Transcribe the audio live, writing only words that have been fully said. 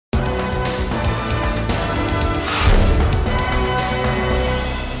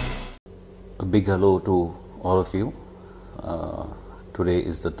big hello to all of you. Today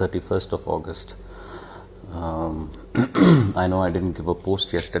is the 31st of August. I know I didn't give a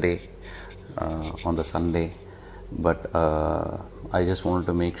post yesterday on the Sunday, but I just wanted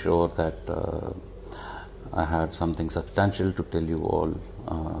to make sure that I had something substantial to tell you all,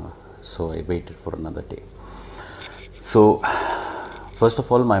 so I waited for another day. So, first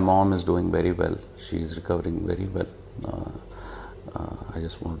of all, my mom is doing very well. She is recovering very well. I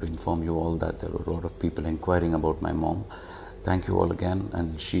just wanted to inform you all that there were a lot of people inquiring about my mom. Thank you all again,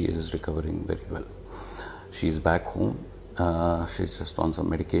 and she is recovering very well. She is back home. She's just on some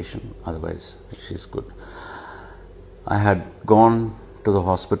medication. Otherwise, she's good. I had gone to the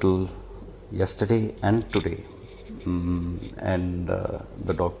hospital yesterday and today, and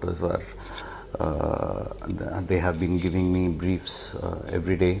the doctors are they have been giving me briefs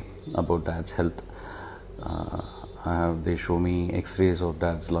every day about Dad's health. They show me x-rays of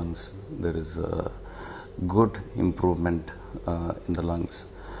Dad's lungs. There is a good improvement in the lungs.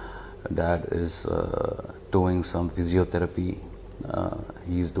 Dad is doing some physiotherapy.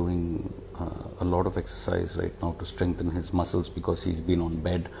 He's doing a lot of exercise right now to strengthen his muscles because he's been on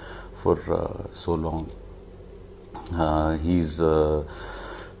bed for so long. His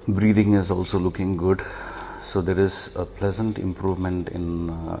breathing is also looking good. So there is a pleasant improvement in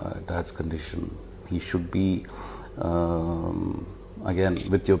Dad's condition. He should be, again,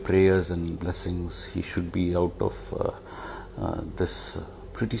 with your prayers and blessings, he should be out of this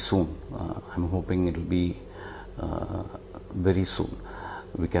pretty soon. I'm hoping it'll be very soon.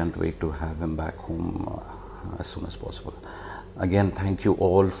 We can't wait to have him back home as soon as possible. Again, thank you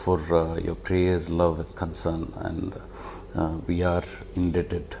all for your prayers, love and concern, and we are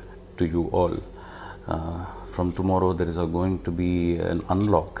indebted to you all. From tomorrow there is going to be an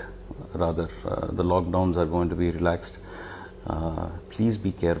unlock. Rather, the lockdowns are going to be relaxed. Please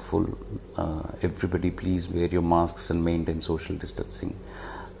be careful. Everybody, please wear your masks and maintain social distancing.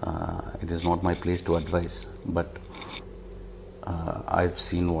 It is not my place to advise, but I've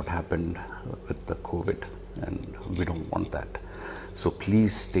seen what happened with the COVID, and we don't want that. So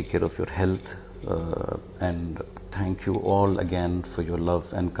please take care of your health, and thank you all again for your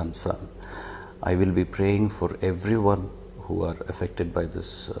love and concern. I will be praying for everyone who are affected by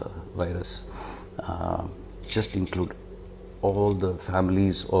this virus. Just include all the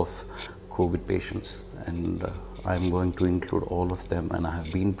families of COVID patients, and I'm going to include all of them, and I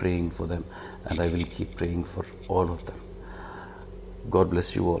have been praying for them, and I will keep praying for all of them. God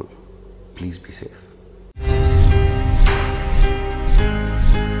bless you all. Please be safe.